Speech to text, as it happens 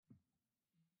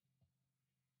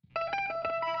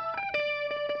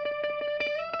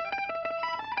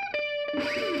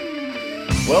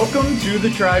Welcome to the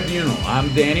Tribunal.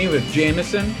 I'm Danny with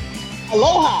Jameson.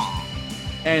 Aloha!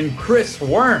 And Chris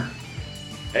Worm.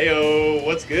 Heyo,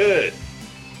 what's good?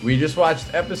 We just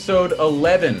watched episode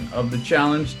 11 of the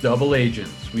Challenge Double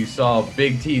Agents. We saw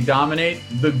Big T dominate,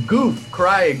 the Goof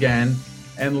cry again,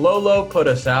 and Lolo put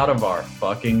us out of our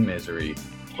fucking misery.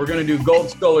 We're going to do Gold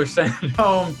Scholar Send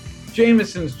Home,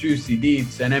 Jameson's Juicy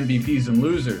Deets, and MVPs and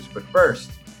Losers. But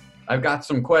first, I've got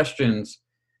some questions.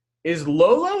 Is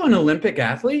Lolo an Olympic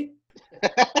athlete?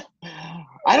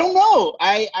 I don't know.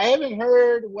 I haven't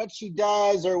heard what she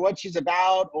does or what she's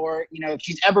about or, if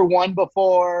she's ever won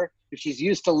before, if she's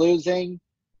used to losing.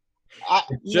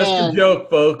 Just a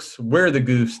joke, folks. We're the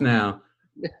Goofs now.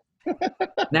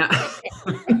 Now,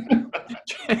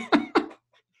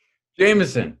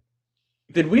 Jameson,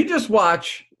 did we just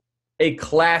watch a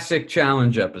classic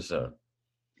challenge episode?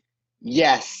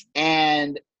 Yes.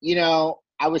 And,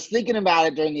 I was thinking about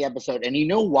it during the episode. And you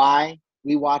know why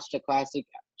we watched a classic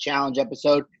challenge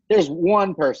episode? There's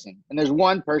one person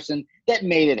that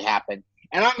made it happen.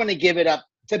 And I'm going to give it up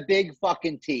to Big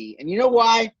fucking T. And you know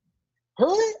why?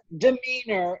 Her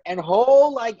demeanor and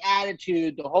whole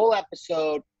attitude, the whole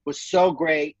episode was so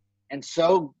great and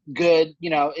so good.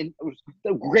 It was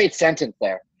a great sentence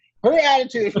there. Her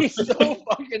attitude was so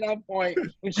fucking on point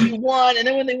when she won. And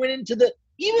then when they went into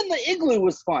even the igloo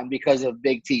was fun because of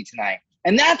Big T tonight.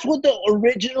 And that's what the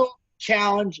original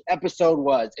challenge episode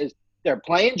was, is they're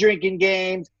playing drinking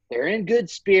games, they're in good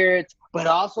spirits, but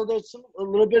also there's a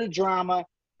little bit of drama.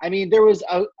 I mean, there was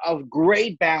a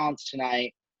great balance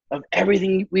tonight of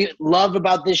everything we love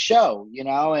about this show,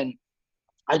 and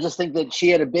I just think that she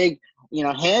had a big,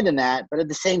 hand in that. But at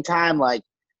the same time,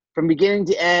 from beginning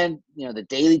to end, the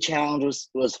daily challenge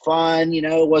was fun.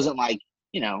 It wasn't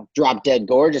drop dead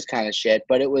gorgeous kind of shit,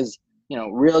 but it was,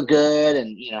 real good.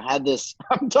 And, had this,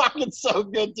 I'm talking so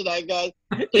good tonight, guys.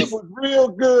 It was real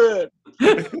good.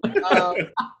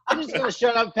 I'm just going to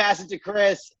shut up, pass it to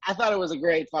Chris. I thought it was a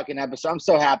great fucking episode. I'm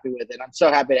so happy with it. I'm so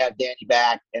happy to have Danny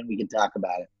back and we can talk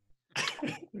about it.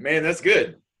 Man, that's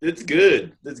good. It's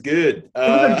good. That's good. It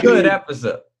was a good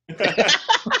episode.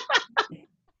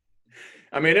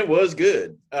 I mean, it was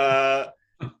good.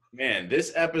 Man,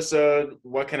 this episode,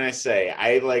 what can I say?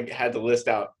 I had to list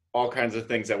out all kinds of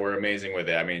things that were amazing with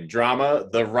it. I mean, drama,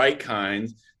 the right kind.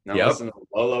 Now listen to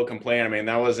Lolo complain. I mean,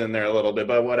 that was in there a little bit,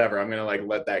 but whatever. I'm going to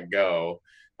let that go.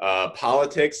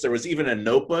 Politics, there was even a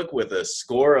notebook with a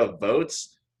score of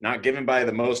votes, not given by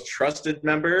the most trusted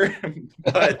member,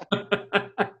 but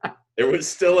there was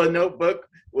still a notebook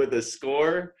with a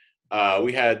score.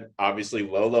 We had, obviously,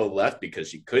 Lolo left because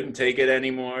she couldn't take it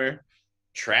anymore.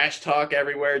 Trash talk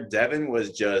everywhere. Devin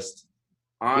was just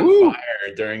on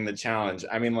fire during the challenge.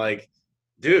 I mean,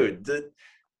 dude, the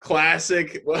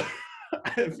classic.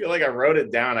 I feel like I wrote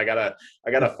it down. I gotta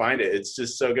find it. It's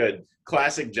just so good.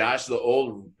 Classic Josh, the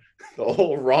old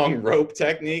wrong rope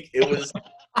technique. It was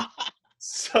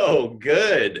so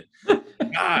good.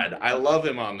 God, I love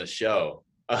him on the show.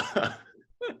 The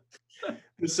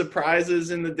surprises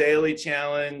in the daily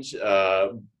challenge,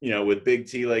 with Big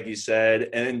T, like you said.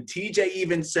 And then TJ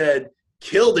even said,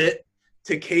 killed it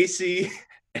to Casey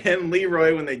and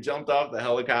Leroy when they jumped off the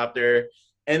helicopter.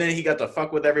 And then he got to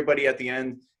fuck with everybody at the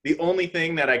end. The only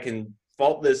thing that I can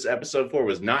fault this episode for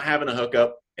was not having a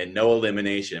hookup and no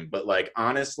elimination. But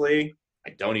honestly,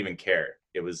 I don't even care.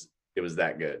 It was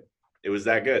that good. It was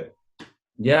that good.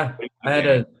 Yeah.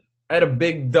 I had a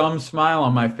big dumb smile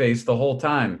on my face the whole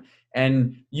time.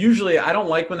 And usually I don't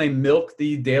like when they milk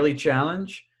the daily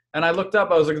challenge. And I looked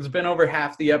up, I was like, it's been over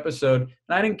half the episode. And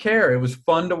I didn't care. It was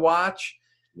fun to watch.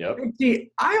 Yep. Big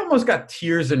T, I almost got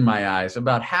tears in my eyes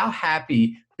about how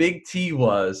happy Big T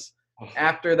was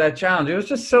after that challenge. It was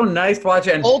just so nice to watch.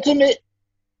 And ultimate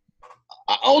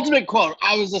quote.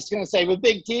 I was just going to say, with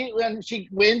Big T, when she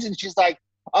wins and she's like,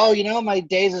 oh, my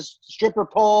days of stripper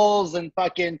poles and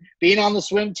fucking being on the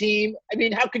swim team. I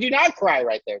mean, how could you not cry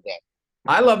right there, Dan?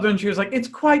 I loved when she was like, it's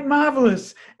quite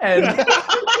marvelous. And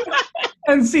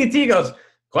and CT goes,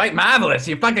 quite marvelous.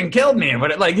 You fucking killed me.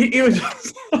 But he was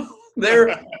just,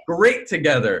 they're great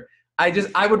together.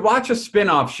 I would watch a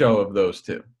spin-off show of those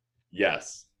two.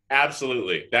 Yes,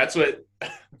 absolutely. That's what,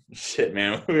 shit,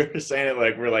 man. We were saying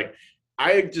it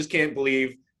I just can't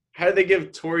believe, how did they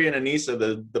give Tori and Anissa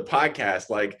the podcast?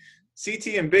 CT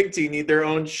and Big T need their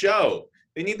own show.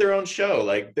 They need their own show.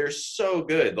 They're so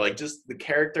good. Just the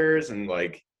characters and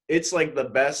it's the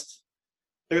best.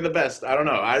 They're the best. I don't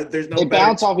know. There's no. They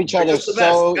bounce off each other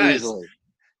so easily.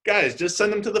 Guys, just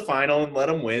send them to the final and let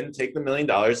them win. Take the $1 million.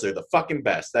 They're the fucking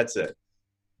best. That's it.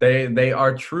 They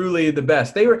are truly the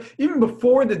best. They were, even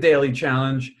before the daily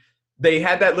challenge, they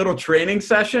had that little training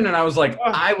session, and I was like,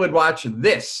 I would watch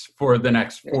this for the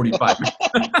next 45 minutes.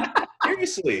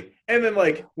 Seriously. And then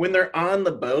like when they're on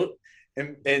the boat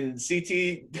and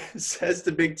CT says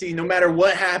to Big T, no matter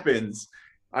what happens,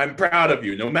 I'm proud of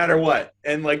you, no matter what.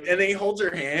 And then he holds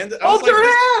her hand. Holds her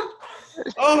hand!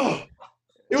 Oh,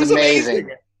 it was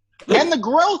amazing. And the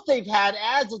growth they've had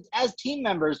as team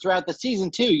members throughout the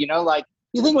season too. You know, like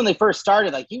you think when they first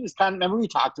started, like he was kind of, remember we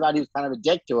talked about he was kind of a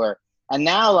dick to her. And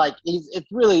now like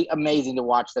it's really amazing to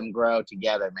watch them grow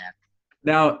together, man.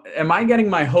 Now, am I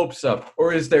getting my hopes up,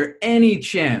 or is there any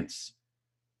chance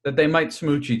that they might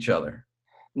smooch each other?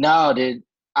 No, dude,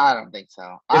 I don't think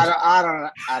so.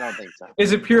 I don't think so.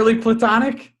 Is it purely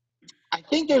platonic? I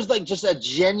think there's like just a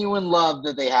genuine love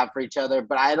that they have for each other,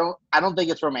 but I don't think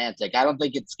it's romantic. I don't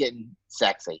think it's getting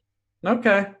sexy.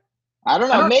 Okay. I don't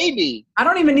know. Maybe. I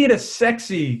don't even need a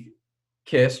sexy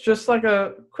kiss, just like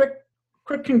a quick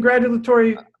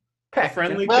congratulatory peck.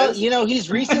 Friendly Well, kiss? you know, he's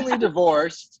recently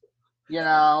divorced. You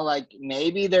know, like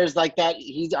maybe there's like that.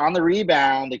 He's on the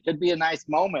rebound. It could be a nice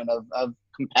moment of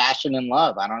compassion and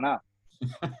love. I don't know.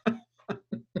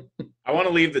 I want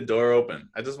to leave the door open.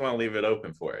 I just want to leave it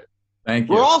open for it. Thank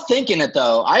you. We're all thinking it,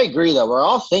 though. I agree, though. We're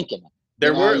all thinking it.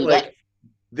 There were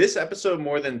this episode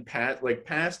more than past.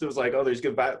 It was like, oh, there's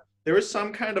good vibe. There was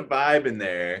some kind of vibe in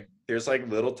there. There's like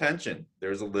little tension.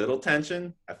 There's a little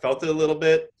tension. I felt it a little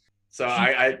bit. So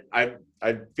I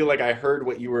feel like I heard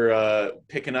what you were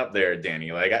picking up there,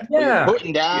 Danny.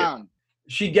 Putting down.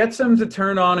 She gets him to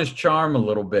turn on his charm a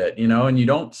little bit, you know, and you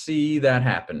don't see that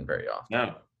happen very often.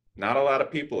 No, not a lot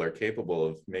of people are capable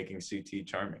of making CT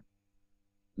charming.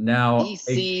 Now he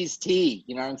sees T.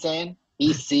 You know what I'm saying?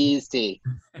 He sees T.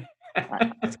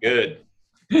 That's good.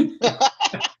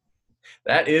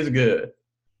 That is good.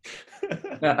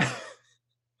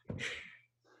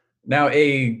 Now,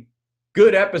 a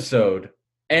good episode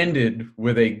ended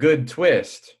with a good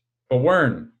twist. But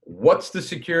Wern, what's the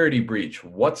security breach?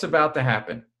 What's about to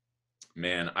happen?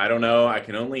 Man, I don't know. I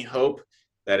can only hope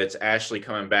that it's Ashley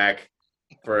coming back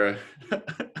for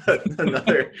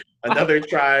another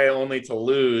try only to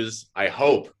lose. I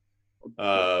hope.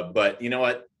 But you know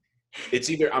what? It's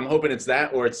either I'm hoping it's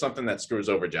that or it's something that screws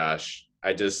over Josh.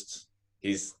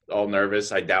 He's all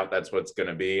nervous. I doubt that's what's going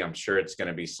to be. I'm sure it's going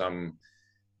to be some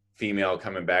female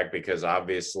coming back because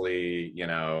obviously, you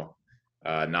know,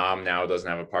 Nam now doesn't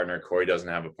have a partner. Corey doesn't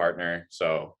have a partner.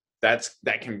 So I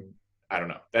don't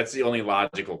know. That's the only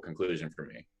logical conclusion for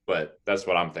me. But that's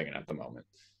what I'm thinking at the moment.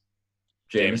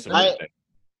 James,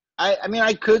 I mean,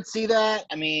 I could see that.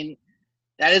 I mean,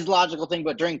 that is a logical thing.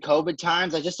 But during COVID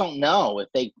times, I just don't know if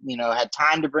they, you know, had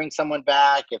time to bring someone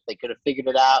back, if they could have figured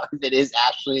it out. If it is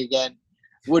Ashley again,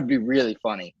 would be really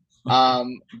funny.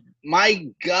 My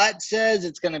gut says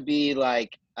it's going to be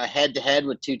like a head-to-head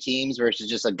with two teams versus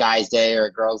just a guy's day or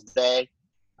a girl's day.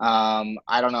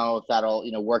 I don't know if that'll,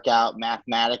 you know, work out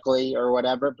mathematically or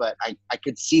whatever, but I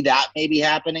could see that maybe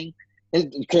happening.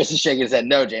 Chris is shaking his head.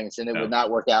 No, Jameson, it would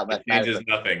not work out mathematically.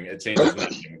 It changes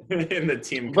nothing in the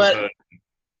team. But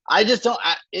I just don't.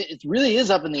 It really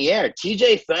is up in the air.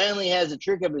 TJ finally has a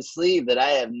trick up his sleeve that I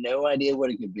have no idea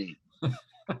what it could be.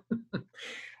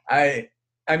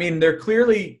 I mean, they're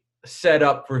clearly set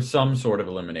up for some sort of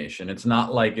elimination. It's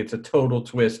not like it's a total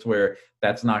twist where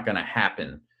that's not going to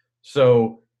happen.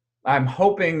 So I'm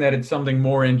hoping that it's something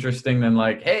more interesting than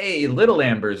like, hey, Little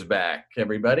Amber's back,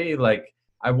 everybody. Like,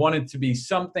 I want it to be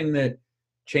something that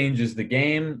changes the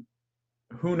game.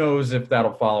 Who knows if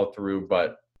that'll follow through,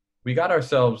 but we got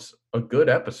ourselves a good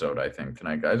episode, I think,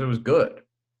 tonight, guys. It was good.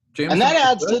 James, and that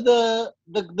adds to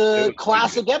the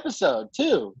classic episode,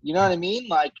 too. You know what I mean?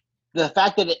 Like, the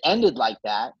fact that it ended like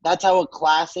that, that's how a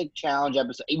classic challenge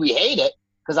episode – we hate it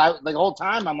because the whole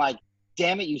time I'm like,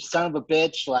 damn it, you son of a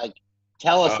bitch. Like,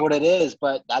 tell us what it is.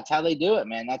 But that's how they do it,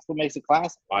 man. That's what makes it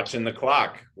classic. Watching the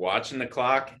clock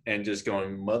and just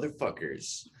going,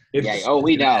 motherfuckers.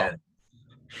 We know.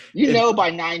 You know by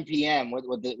 9 p.m.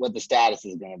 what the status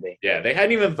is going to be. Yeah, they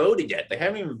hadn't even voted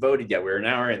yet. We're an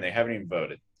hour in. They haven't even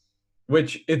voted.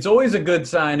 Which it's always a good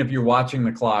sign if you're watching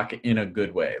the clock in a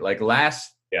good way. Like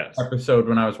last episode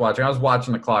when I was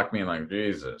watching the clock being like,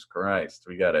 Jesus Christ,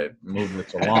 we got to move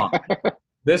this along.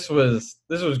 This was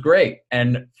great.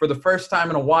 And for the first time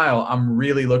in a while, I'm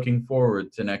really looking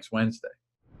forward to next Wednesday.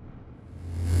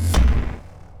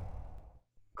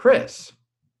 Chris,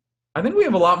 I think we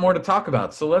have a lot more to talk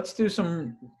about. So let's do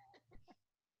some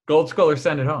Gold Skull or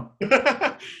Send It Home.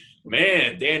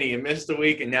 Man, Danny, you missed a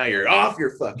week and now you're off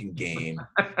your fucking game.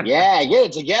 Yeah, get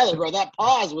it together, bro. That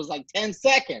pause was like 10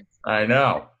 seconds. I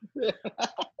know.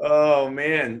 Oh,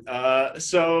 man.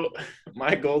 So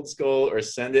my Gold Skull or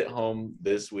Send It Home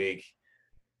this week.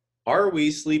 Are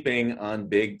we sleeping on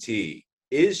Big T?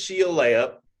 Is she a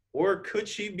layup, or could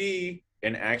she be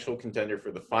an actual contender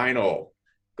for the final?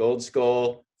 Gold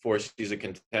Skull, for she's a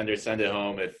contender, send it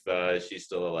home if she's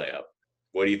still a layup.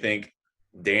 What do you think,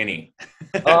 Danny?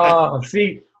 Oh,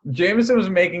 see, Jameson was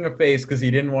making a face because he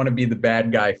didn't want to be the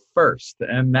bad guy first,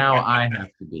 and now I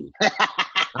have to be.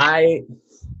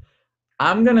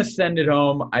 I'm gonna send it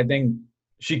home. I think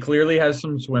she clearly has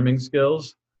some swimming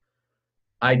skills.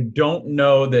 I don't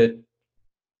know that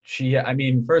I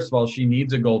mean, first of all, she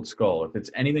needs a gold skull. If it's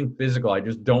anything physical, I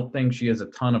just don't think she has a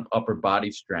ton of upper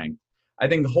body strength. I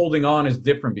think holding on is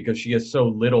different because she has so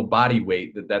little body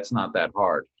weight that that's not that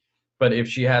hard. But if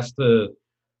she has to,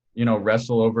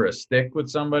 wrestle over a stick with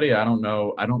somebody, I don't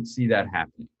know. I don't see that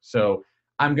happening. So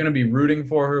I'm going to be rooting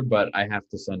for her, but I have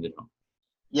to send it home.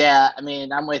 Yeah, I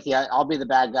mean, I'm with you. I'll be the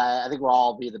bad guy. I think we'll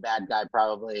all be the bad guy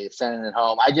probably sending it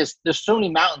home. There's so many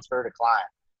mountains for her to climb.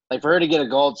 Like, for her to get a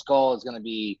gold skull is going to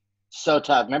be so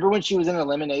tough. Remember when she was in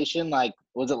elimination, like,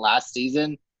 was it last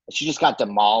season? She just got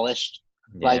demolished.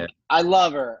 Yeah. Like, I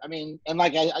love her. I mean, and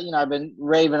like, I've been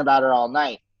raving about her all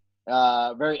night,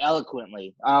 very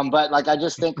eloquently. But like, I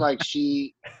just think like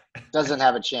she doesn't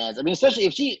have a chance. I mean, especially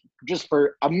if she just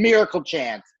for a miracle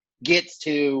chance gets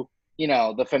to,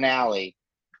 the finale,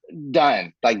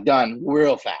 done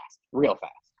real fast.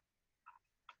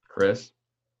 Chris?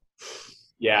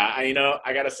 Yeah, I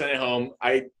got to send it home.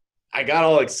 I got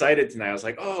all excited tonight. I was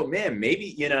like, oh, man,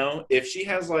 maybe, if she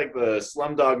has, like, the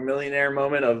Slumdog Millionaire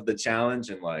moment of the challenge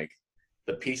and, like,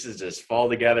 the pieces just fall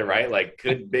together, right? Like,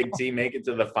 could Big T make it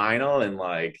to the final? And,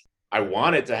 like, I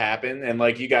want it to happen. And,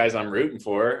 like, you guys, I'm rooting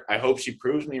for her. I hope she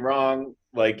proves me wrong,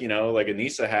 like, like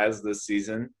Aneesa has this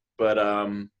season. But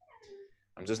I'm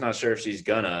just not sure if she's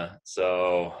gonna.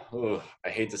 So, I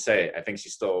hate to say it. I think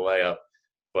she's still a layup.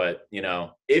 But,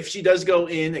 if she does go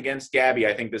in against Gabby,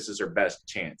 I think this is her best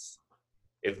chance.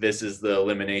 If this is the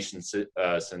elimination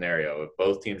scenario, if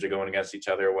both teams are going against each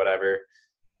other or whatever,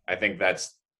 I think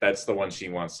that's the one she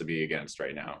wants to be against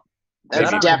right now. That's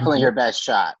definitely her best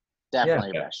shot.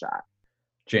 Definitely her best shot.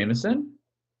 Jameson?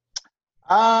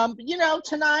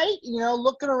 Tonight,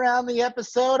 looking around the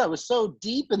episode, I was so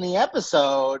deep in the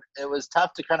episode, it was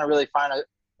tough to kind of really find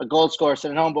a gold score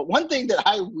sitting home. But one thing that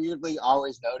I weirdly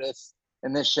always notice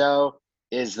in this show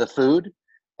is the food.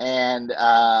 And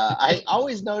I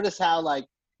always notice how, like,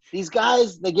 these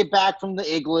guys, they get back from the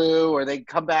igloo or they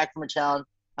come back from a challenge,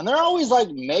 and they're always, like,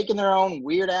 making their own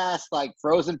weird-ass, like,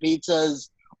 frozen pizzas,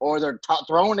 or they're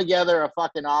throwing together a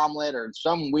fucking omelet or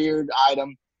some weird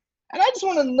item. And I just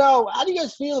want to know, how do you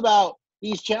guys feel about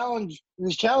these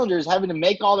challengers having to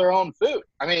make all their own food?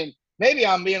 I mean, maybe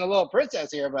I'm being a little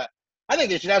princess here, but I think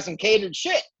they should have some catered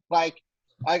shit. Like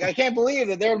I can't believe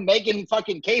that they're making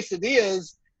fucking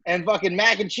quesadillas and fucking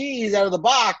mac and cheese out of the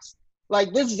box.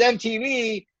 Like, this is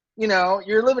MTV.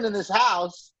 You're living in this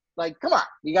house. Like, come on.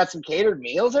 You got some catered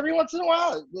meals every once in a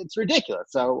while? It's ridiculous.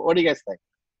 So what do you guys think?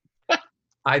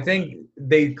 I think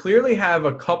they clearly have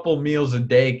a couple meals a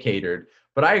day catered,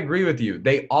 but I agree with you.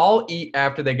 They all eat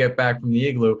after they get back from the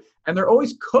igloo, and they're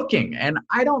always cooking. And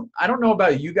I don't know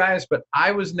about you guys, but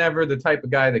I was never the type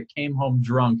of guy that came home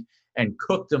drunk and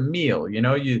cooked a meal.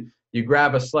 You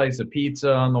grab a slice of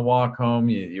pizza on the walk home,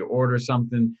 you order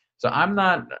something. So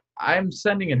I'm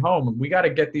sending it home. We got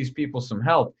to get these people some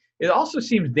help. It also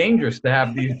seems dangerous to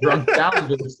have these drunk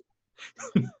challengers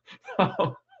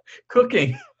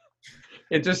cooking.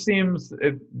 It just seems,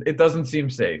 it doesn't seem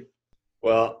safe.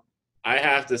 Well, I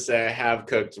have to say I have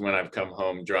cooked when I've come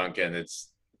home drunk, and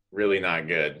it's really not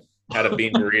good. Had a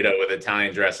bean burrito with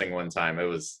Italian dressing one time. It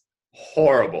was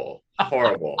horrible.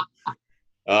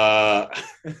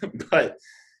 But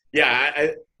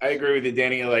yeah, I agree with you,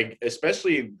 Danny. Like,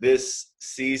 especially this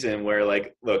season where,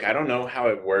 like, look, I don't know how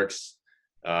it works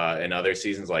in other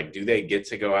seasons. Like, do they get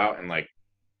to go out and, like,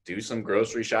 do some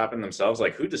grocery shopping themselves?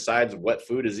 Like, who decides what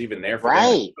food is even there for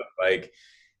them? Like,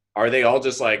 are they all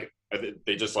just like,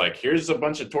 they just like, here's a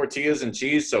bunch of tortillas and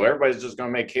cheese, so everybody's just gonna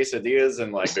make quesadillas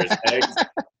and, like, there's eggs?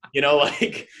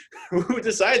 Like, who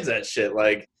decides that shit?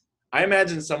 Like, I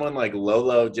imagine someone like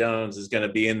Lolo Jones is going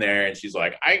to be in there, and she's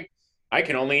like, I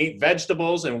can only eat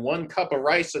vegetables and 1 cup of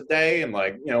rice a day, and,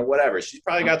 like, whatever. She's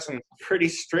probably got some pretty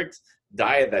strict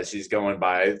diet that she's going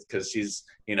by because she's,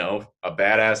 a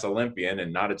badass Olympian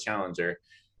and not a challenger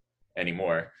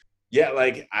anymore. Yeah,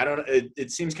 like, I don't.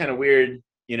 It seems kind of weird,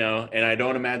 and I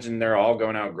don't imagine they're all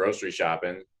going out grocery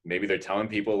shopping. Maybe they're telling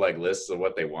people, like, lists of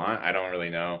what they want. I don't really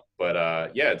know,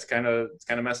 but yeah, it's kind of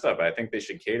messed up. I think they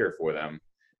should cater for them.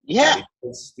 Yeah.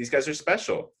 These guys are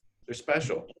special. They're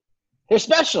special. They're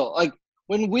special. Like,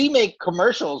 when we make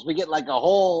commercials, we get like a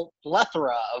whole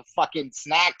plethora of fucking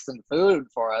snacks and food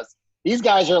for us. These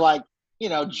guys are like,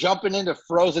 jumping into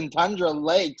frozen tundra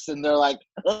lakes, and they're like,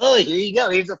 "Oh, here you go.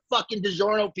 Here's a fucking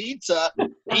DiGiorno pizza.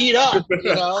 Eat up."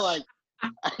 Like,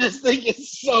 I just think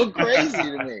it's so crazy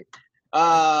to me.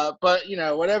 But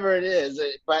whatever it is.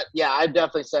 But yeah, I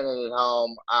definitely sent it at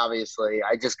home. Obviously,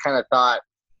 I just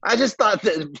thought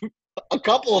that a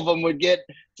couple of them would get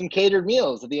some catered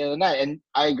meals at the end of the night. And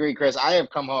I agree, Chris. I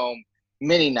have come home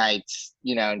many nights,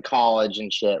 in college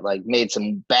and shit, like made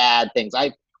some bad things.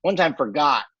 I one time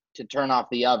forgot to turn off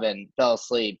the oven, fell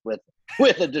asleep with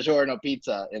a DiGiorno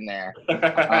pizza in there.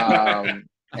 And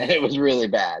it was really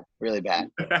bad, really bad.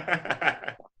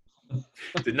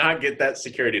 Did not get that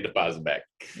security deposit back.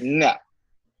 No.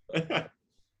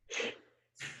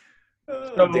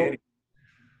 So,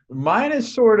 mine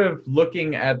is sort of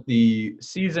looking at the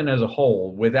season as a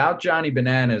whole. Without Johnny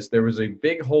Bananas, there was a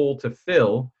big hole to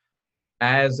fill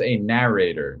as a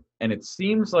narrator. And it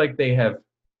seems like they have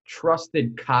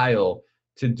trusted Kyle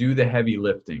to do the heavy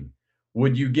lifting.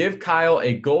 Would you give Kyle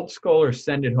a gold skull or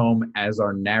send it home as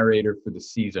our narrator for the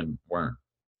season, Wern?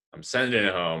 I'm sending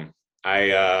it home.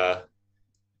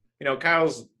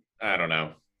 Kyle's, I don't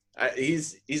know.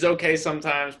 He's okay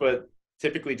sometimes, but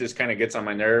typically just kind of gets on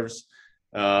my nerves.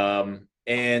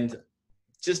 And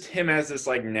just him as this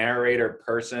like narrator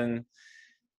person,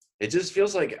 it just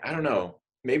feels like, I don't know,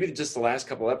 maybe just the last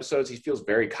couple episodes, he feels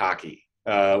very cocky,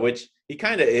 which he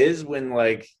kind of is when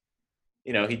like,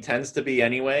 he tends to be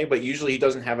anyway, but usually he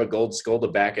doesn't have a gold skull to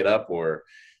back it up, or,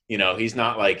 he's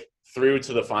not like through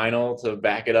to the final to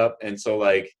back it up. And so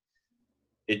like,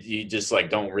 you just like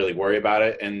don't really worry about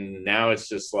it. And now it's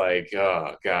just like,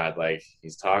 oh God, like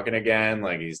he's talking again,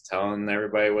 like he's telling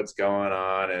everybody what's going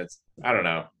on. And I don't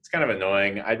know, it's kind of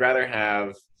annoying. I'd rather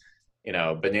have,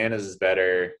 Bananas is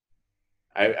better.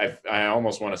 I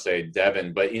almost want to say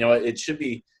Devin, but it should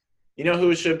be,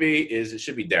 who it should be is it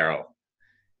should be Daryl.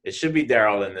 It should be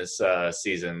Daryl in this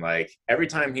season. Like every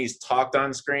time he's talked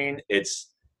on screen,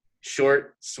 it's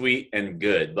short, sweet, and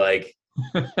good. Like,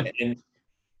 and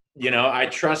I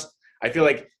feel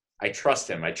like I trust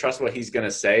him. I trust what he's going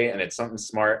to say, and it's something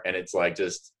smart, and it's like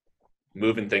just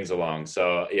moving things along.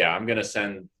 So yeah, I'm going to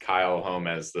send Kyle home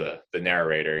as the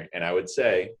narrator. And I would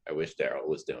say, I wish Daryl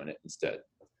was doing it instead.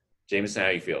 Jameson, how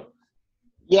you feel?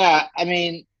 Yeah. I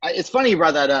mean, it's funny you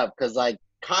brought that up, because like,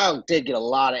 Kyle did get a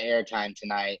lot of airtime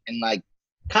tonight. And like,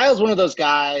 Kyle's one of those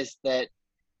guys that,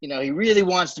 he really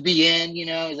wants to be in,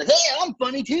 he's like, hey, I'm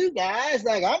funny too, guys.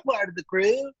 Like, I'm part of the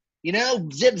crew,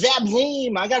 zip, zap,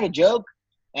 zoom. I got a joke.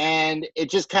 And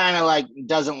it just kind of like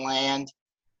doesn't land.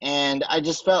 And I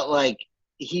just felt like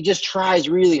he just tries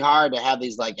really hard to have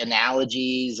these like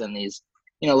analogies and these,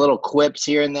 little quips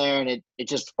here and there. And it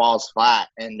just falls flat.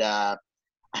 And I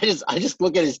just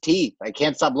look at his teeth. I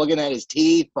can't stop looking at his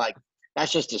teeth. Like,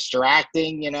 that's just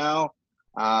distracting,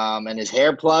 and his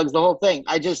hair plugs, the whole thing.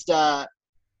 I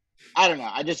don't know.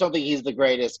 I just don't think he's the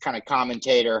greatest kind of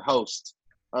commentator, host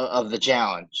of the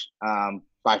challenge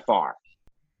by far.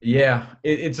 Yeah,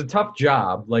 it's a tough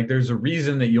job. Like, there's a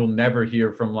reason that you'll never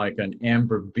hear from like an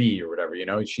Amber B or whatever,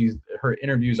 her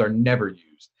interviews are never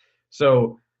used.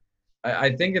 So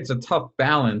I think it's a tough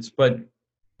balance, but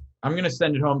I'm going to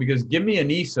send it home because give me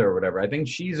Anissa or whatever. I think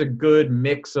she's a good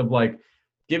mix of like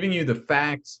giving you the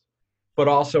facts, but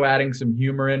also adding some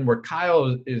humor in, where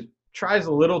Kyle tries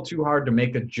a little too hard to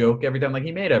make a joke every time. Like,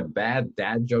 he made a bad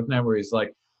dad joke now where he's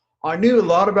like, I knew a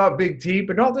lot about Big T,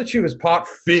 but not that she was pot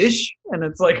fish. And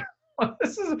it's like,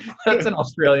 that's an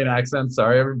Australian accent.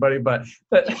 Sorry, everybody. But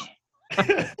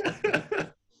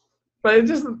it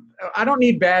just, I don't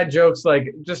need bad jokes.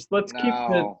 Like, just let's keep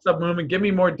the stuff moving. Give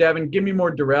me more Devin. Give me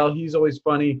more Darrell. He's always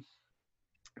funny.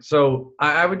 So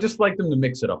I would just like them to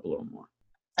mix it up a little more.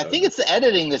 I think it's the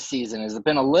editing this season has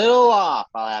been a little off,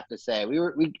 I'll have to say.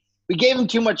 We gave him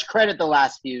too much credit the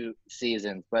last few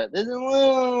seasons, but this is a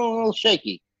little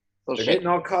shaky. They're getting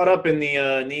all caught up in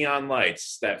the neon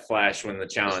lights that flash when the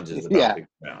challenge is about to go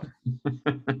down.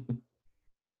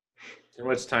 Too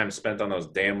much time spent on those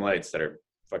damn lights that are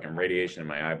fucking radiation in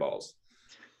my eyeballs.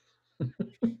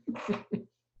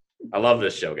 I love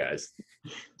this show, guys.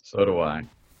 So do I.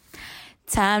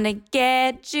 Time to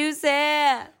get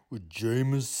juicy with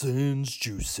Jameson's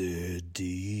Juicy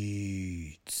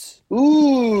Deets.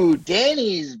 Ooh,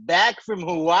 Danny's back from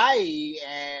Hawaii,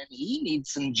 and he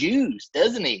needs some juice,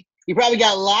 doesn't he? He probably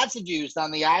got lots of juice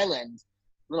on the island.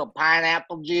 Little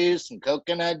pineapple juice, some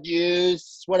coconut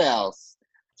juice. What else?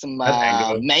 Some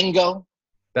mango.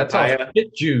 That's all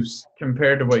shit juice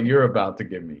compared to what you're about to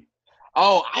give me.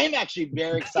 Oh, I'm actually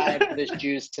very excited for this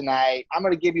juice tonight. I'm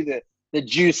going to give you the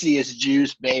juiciest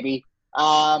juice, baby.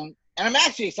 And I'm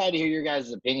actually excited to hear your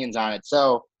guys' opinions on it.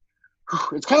 So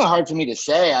it's kind of hard for me to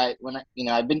say.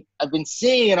 I've been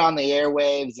seeing it on the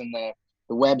airwaves and the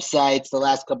websites the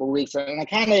last couple of weeks, and I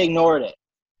kind of ignored it.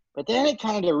 But then it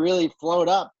kind of really flowed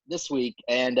up this week,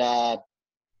 and I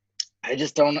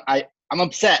just don't. I'm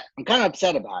upset. I'm kind of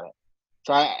upset about it.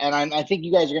 So I think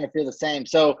you guys are going to feel the same.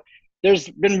 So there's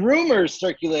been rumors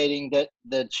circulating that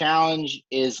the challenge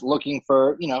is looking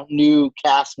for new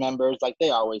cast members, like they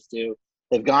always do.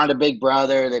 They've gone to Big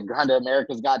Brother. They've gone to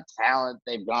America's Got Talent.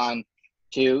 They've gone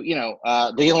to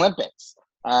the Olympics.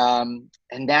 And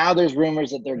now there's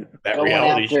rumors that they're that going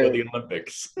reality after show, the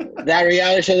Olympics. that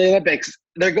reality show, the Olympics.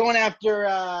 They're going after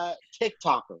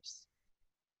TikTokers.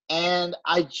 And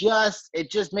it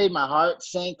just made my heart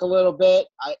sink a little bit.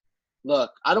 I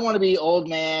don't want to be old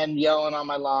man yelling on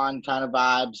my lawn kind of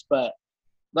vibes, but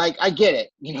like I get it.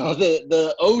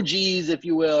 The OGs, if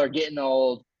you will, are getting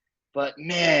old. But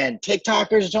man,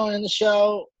 TikTokers joining the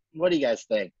show. What do you guys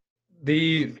think?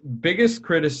 The biggest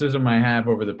criticism I have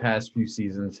over the past few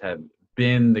seasons have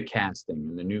been the casting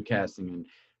and the new casting. And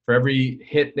for every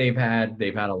hit they've had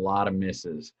a lot of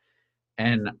misses.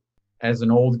 And as an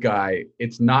old guy,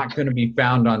 it's not going to be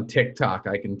found on TikTok.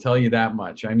 I can tell you that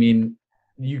much. I mean,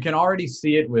 you can already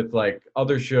see it with like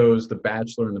other shows, The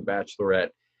Bachelor and The Bachelorette.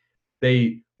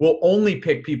 They will only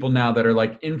pick people now that are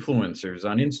like influencers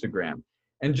on Instagram.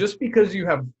 And just because you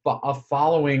have a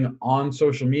following on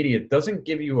social media doesn't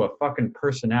give you a fucking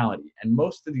personality. And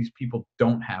most of these people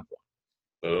don't have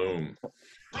one. Boom.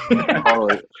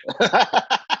 Totally.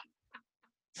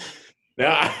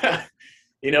 No,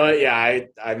 you know what? Yeah,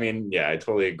 I mean, I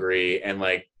totally agree. And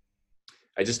like,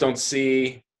 I just don't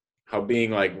see how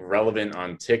being like relevant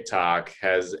on TikTok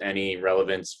has any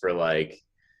relevance for like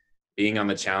being on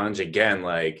the challenge. Again,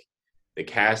 like the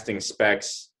casting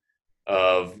specs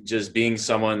of just being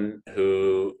someone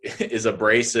who is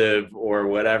abrasive or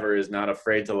whatever, is not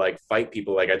afraid to like fight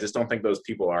people. Like, I just don't think those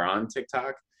people are on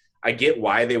TikTok. I get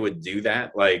why they would do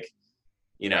that. Like,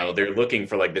 they're looking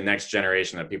for like the next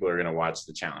generation of people who are going to watch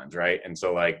the challenge. Right. And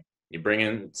so like you bring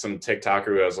in some TikToker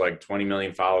who has like 20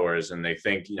 million followers and they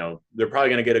think, they're probably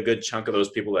going to get a good chunk of those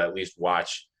people to at least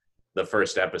watch the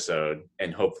first episode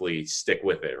and hopefully stick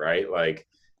with it. Right. Like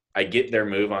I get their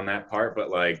move on that part,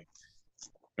 but like,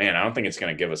 man, I don't think it's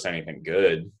going to give us anything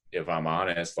good, if I'm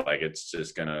honest. Like, it's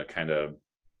just going to kind of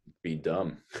be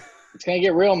dumb. It's going to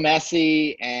get real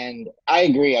messy, and I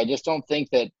agree. I just don't think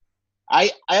that –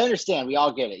 I understand. We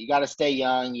all get it. You got to stay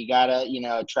young. You got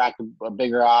to, attract a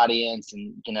bigger audience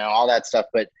and, all that stuff.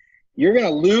 But you're going to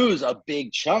lose a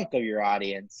big chunk of your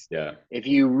audience if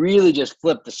you really just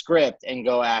flip the script and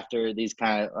go after these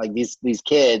kind of – like these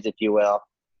kids, if you will,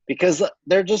 because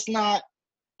they're just not –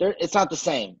 it's not the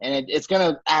same, and it's going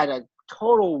to add a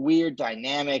total weird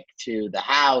dynamic to the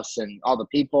house and all the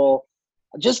people.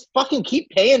 Just fucking keep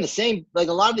paying the same, like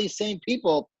a lot of these same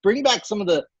people. Bring back some of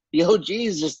the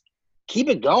OGs. Just keep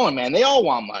it going, man. They all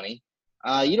want money.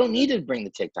 You don't need to bring the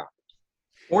TikTok.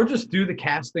 Or just do the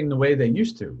casting the way they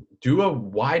used to. Do a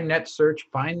wide net search.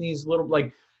 Find these little,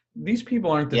 like, these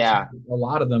people aren't a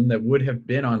lot of them that would have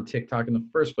been on TikTok in the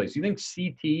first place. You think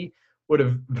CT would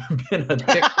have been a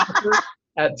TikToker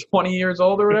at 20 years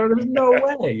old or whatever? There's no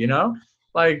way,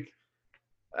 Like,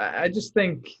 I just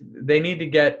think they need to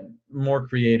get more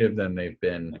creative than they've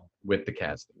been with the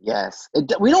casting. Yes.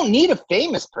 We don't need a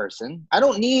famous person. I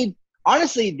don't need,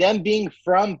 honestly, them being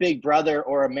from Big Brother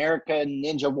or American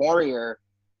Ninja Warrior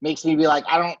makes me be like,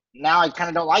 I kind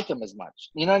of don't like them as much.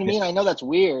 You know what I mean? I know that's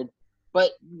weird,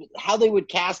 but how they would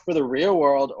cast for the Real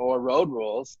World or Road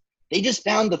Rules, they just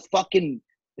found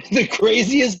the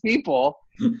craziest people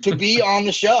to be on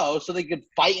the show so they could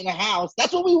fight in a house.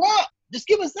 That's what we want. Just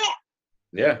give us that.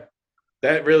 Yeah,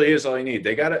 that really is all you need.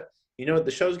 They got to,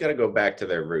 the show's got to go back to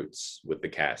their roots with the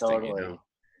casting, Totally.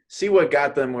 See what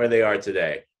got them where they are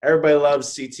today. Everybody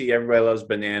loves CT. Everybody loves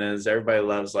Bananas. Everybody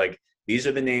loves, like, these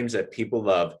are the names that people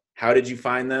love. How did you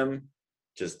find them?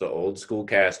 Just the old school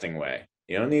casting way.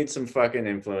 You don't need some fucking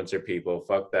influencer people.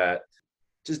 Fuck that.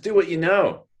 Just do what you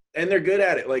know. And they're good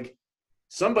at it. Like,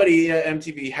 somebody at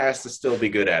MTV has to still be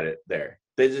good at it there.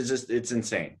 It's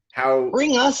insane. How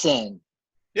bring us in.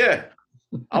 Yeah.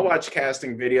 I'll watch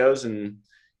casting videos and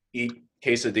eat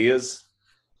quesadillas.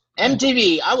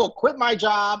 MTV, I will quit my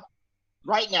job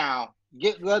right now.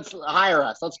 Let's hire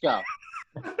us. Let's go.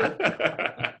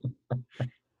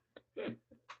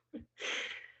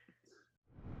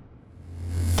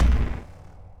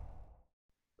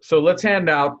 So let's hand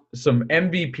out some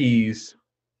MVPs.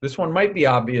 This one might be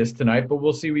obvious tonight, but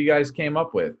we'll see what you guys came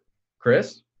up with.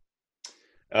 Chris?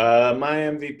 My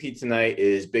MVP tonight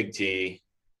is Big T.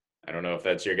 I don't know if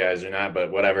that's your guys or not,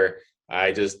 but whatever.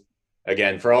 I just,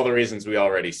 again, for all the reasons we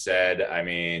already said, I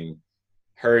mean,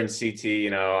 her and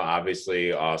CT,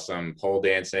 obviously awesome. Pole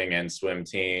dancing and swim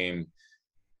team.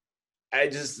 I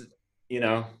just, you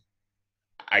know,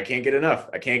 I can't get enough.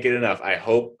 I can't get enough.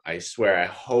 I swear, I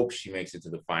hope she makes it to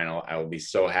the final. I will be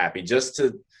so happy just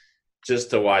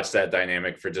to watch that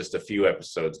dynamic for just a few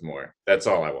episodes more. That's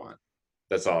all I want.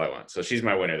 That's all I want. So she's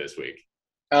my winner this week.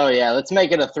 Oh yeah, let's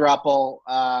make it a throuple.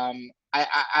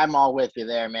 I'm all with you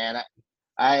there, man.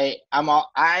 I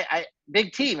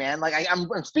Big T, man. Like I'm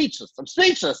speechless. I'm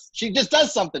speechless. She just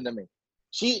does something to me.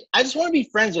 I just want to be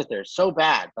friends with her so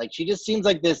bad. Like she just seems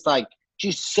like this. Like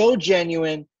she's so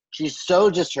genuine. She's so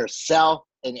just herself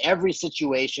in every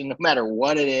situation, no matter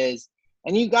what it is.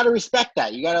 And you got to respect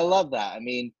that. You got to love that. I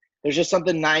mean, there's just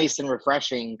something nice and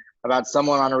refreshing about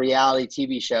someone on a reality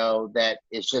TV show that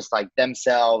is just like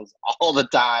themselves all the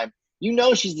time.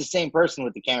 She's the same person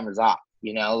with the cameras off,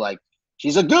 like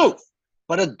she's a goof,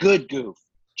 but a good goof.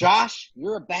 Josh,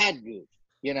 you're a bad goof,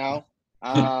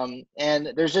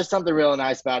 and there's just something real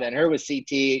nice about it. And her with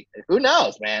CT, who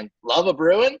knows, man? Love a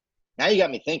Bruin. Now you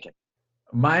got me thinking.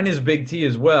 Mine is Big T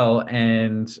as well.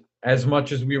 And as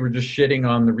much as we were just shitting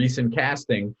on the recent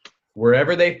casting,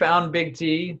 wherever they found Big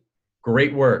T,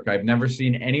 great work. I've never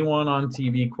seen anyone on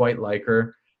TV quite like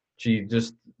her.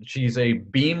 She's a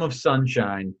beam of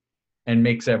sunshine and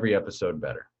makes every episode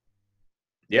better.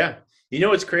 Yeah.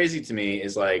 What's crazy to me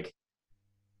is like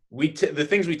the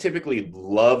things we typically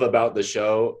love about the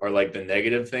show are like the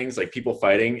negative things, like people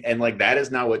fighting. And like, that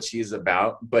is not what she's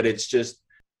about, but it's just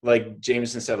like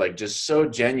Jameson said, like just so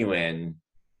genuine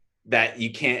that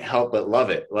you can't help but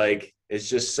love it. Like, it's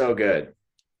just so good.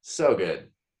 So good.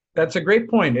 That's a great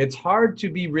point. It's hard to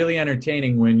be really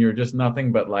entertaining when you're just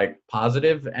nothing but like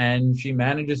positive, and she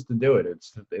manages to do it.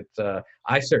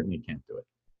 I certainly can't do it.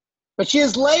 But she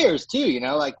has layers too,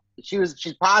 like she's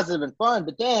positive and fun,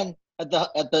 but then at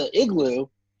the igloo,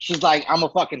 she's like, I'm a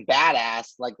fucking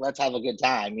badass. Like, let's have a good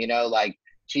time, like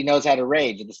she knows how to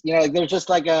rage. Like there's just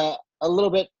like a little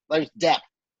bit, there's depth.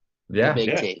 Yeah.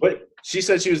 Big T. But she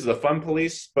said she was the fun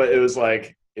police, but it was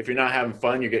like, if you're not having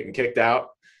fun, you're getting kicked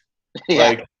out.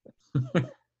 Yeah. Like,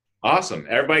 awesome.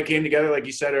 Everybody came together, like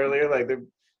you said earlier, like they're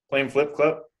playing flip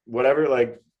club, whatever.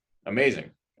 Like,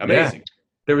 amazing. Yeah.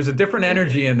 There was a different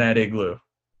energy in that igloo.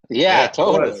 Yeah,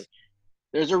 totally.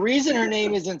 There's a reason her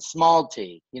name isn't Small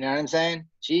T. You know what I'm saying?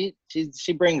 She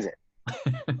brings it.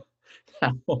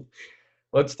 Now,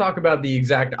 let's talk about the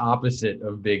exact opposite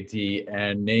of Big T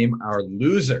and name our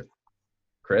loser.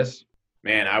 Chris?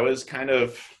 Man, I was kind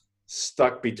of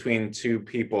stuck between two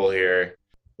people here.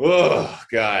 Oh,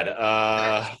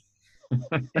 God.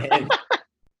 And,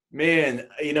 man,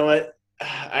 you know what?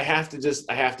 I have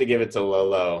to give it to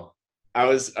Lolo. I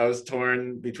was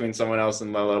torn between someone else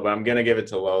and Lolo, but I'm going to give it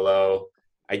to Lolo.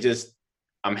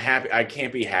 I'm happy. I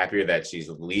can't be happier that she's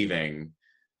leaving.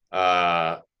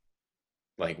 Like,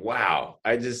 wow.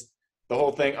 The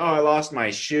whole thing, I lost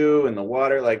my shoe in the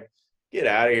water. Like, get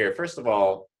out of here. First of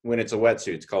all, when it's a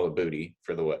wetsuit, it's called a booty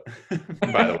for the wet.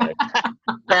 By the way.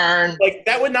 Burn. Like,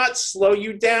 that would not slow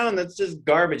you down. That's just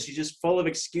garbage. She's just full of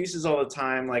excuses all the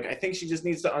time. Like, I think she just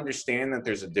needs to understand that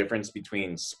there's a difference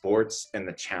between sports and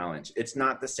the challenge. It's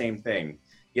not the same thing.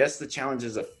 Yes, the challenge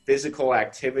is a physical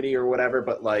activity or whatever,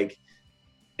 but like,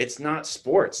 it's not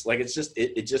sports. Like, it's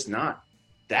just not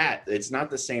that. It's not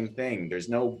the same thing. There's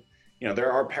no,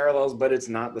 there are parallels, but it's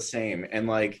not the same. And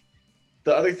like,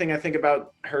 the other thing I think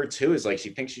about her too is like, she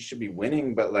thinks she should be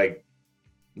winning, but like,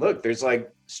 look, there's like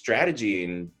strategy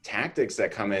and tactics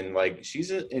that come in. Like,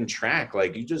 she's in track.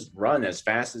 Like, you just run as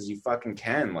fast as you fucking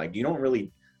can. Like, you don't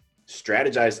really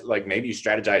strategize. Like, maybe you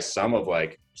strategize some of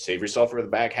like, save yourself for the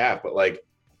back half, but like,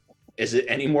 is it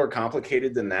any more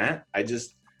complicated than that? I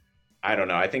don't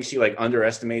know. I think she like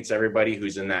underestimates everybody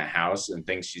who's in that house and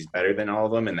thinks she's better than all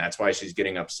of them. And that's why she's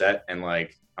getting upset. And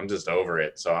like, I'm just over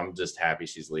it. So I'm just happy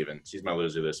she's leaving. She's my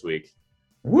loser this week.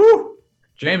 Woo!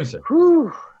 Jameson.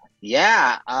 Whew.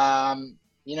 Yeah. I'm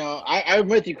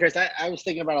with you, Chris. I was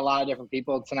thinking about a lot of different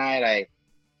people tonight.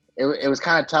 It was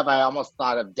kind of tough. I almost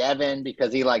thought of Devin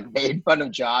because he like made fun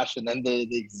of Josh and then did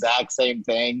the exact same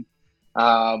thing.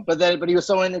 But he was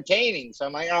so entertaining. So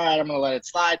I'm like, all right, I'm going to let it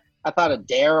slide. I thought of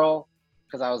Daryl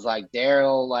because I was like,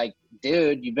 Daryl, like,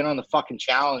 dude, you've been on the fucking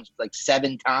challenge like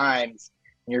 7 times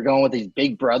and you're going with these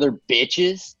big brother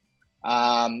bitches.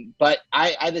 But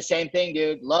I the same thing,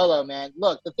 dude. Lolo, man.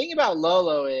 Look, the thing about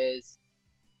Lolo is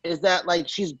that like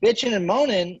she's bitching and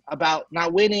moaning about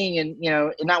not winning and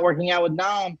and not working out with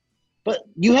Nam, but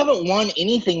you haven't won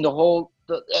anything no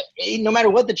matter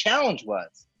what the challenge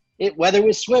was. Whether it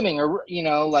was swimming or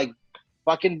like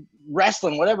fucking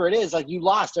wrestling, whatever it is, like you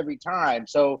lost every time.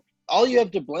 So all you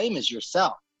have to blame is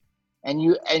yourself. And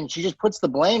she just puts the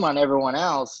blame on everyone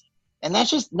else. And that's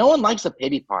just, no one likes a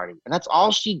pity party. And that's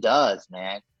all she does,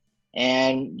 man.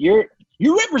 And you're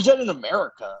representing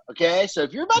America, okay? So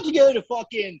if you're about to go to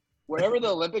fucking wherever the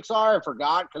Olympics are, I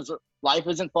forgot because life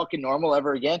isn't fucking normal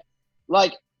ever again.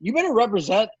 Like, you better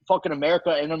represent fucking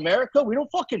America. In America, we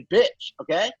don't fucking bitch,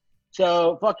 okay?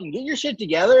 So fucking get your shit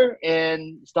together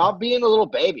and stop being a little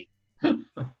baby.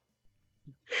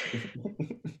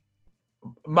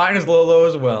 Mine is Lolo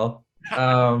as well.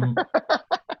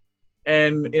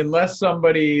 And unless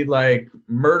somebody like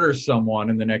murders someone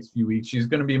in the next few weeks, she's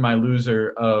going to be my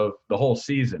loser of the whole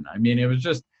season. I mean, it was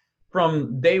just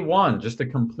from day one, just a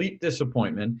complete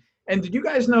disappointment. And did you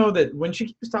guys know that when she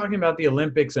keeps talking about the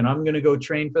Olympics and I'm going to go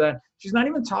train for that, she's not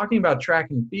even talking about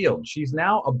track and field. She's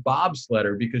now a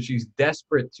bobsledder because she's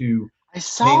desperate to I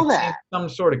saw that. some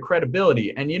sort of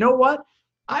credibility. And you know what?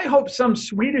 I hope some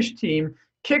Swedish team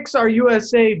kicks our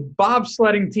USA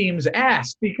bobsledding team's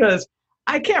ass because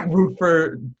I can't root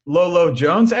for Lolo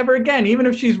Jones ever again, even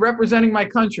if she's representing my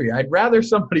country. I'd rather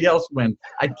somebody else win.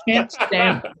 I can't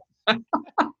stand it.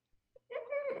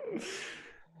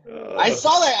 I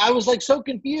saw that. I was like so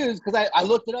confused because I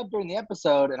looked it up during the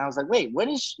episode and I was like, wait, what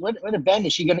event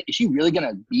is she really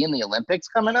gonna be in the Olympics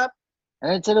coming up?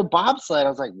 And it said a bobsled. I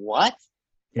was like, what?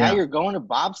 Yeah. Now you're going to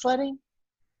bobsledding?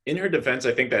 In her defense,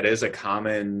 I think that is a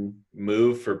common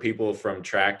move for people from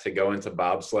track to go into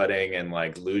bobsledding and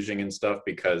like luging and stuff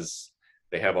because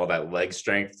they have all that leg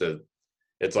strength to.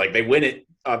 It's like they win it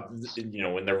up,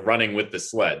 when they're running with the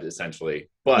sled, essentially.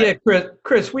 But yeah,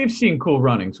 Chris, we've seen Cool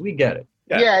Runnings. We get it.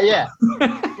 Yeah.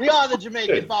 We are the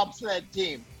Jamaican bobsled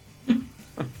team. I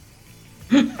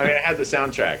mean, I had the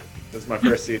soundtrack. This was my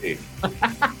first CD.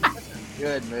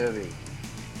 Good movie.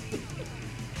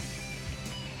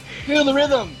 Feel the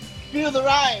rhythm. Feel the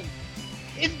rhyme.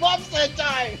 It's bobsled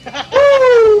time.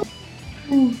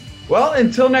 Well,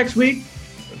 until next week,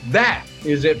 that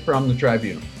is it from the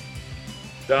Tribune.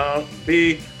 Don't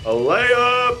be a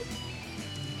layup.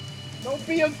 Don't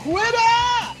be a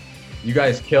quitter. You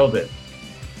guys killed it.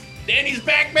 Danny's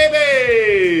back,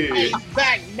 baby. He's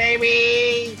back,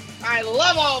 baby. I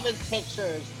love all of his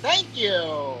pictures. Thank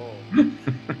you.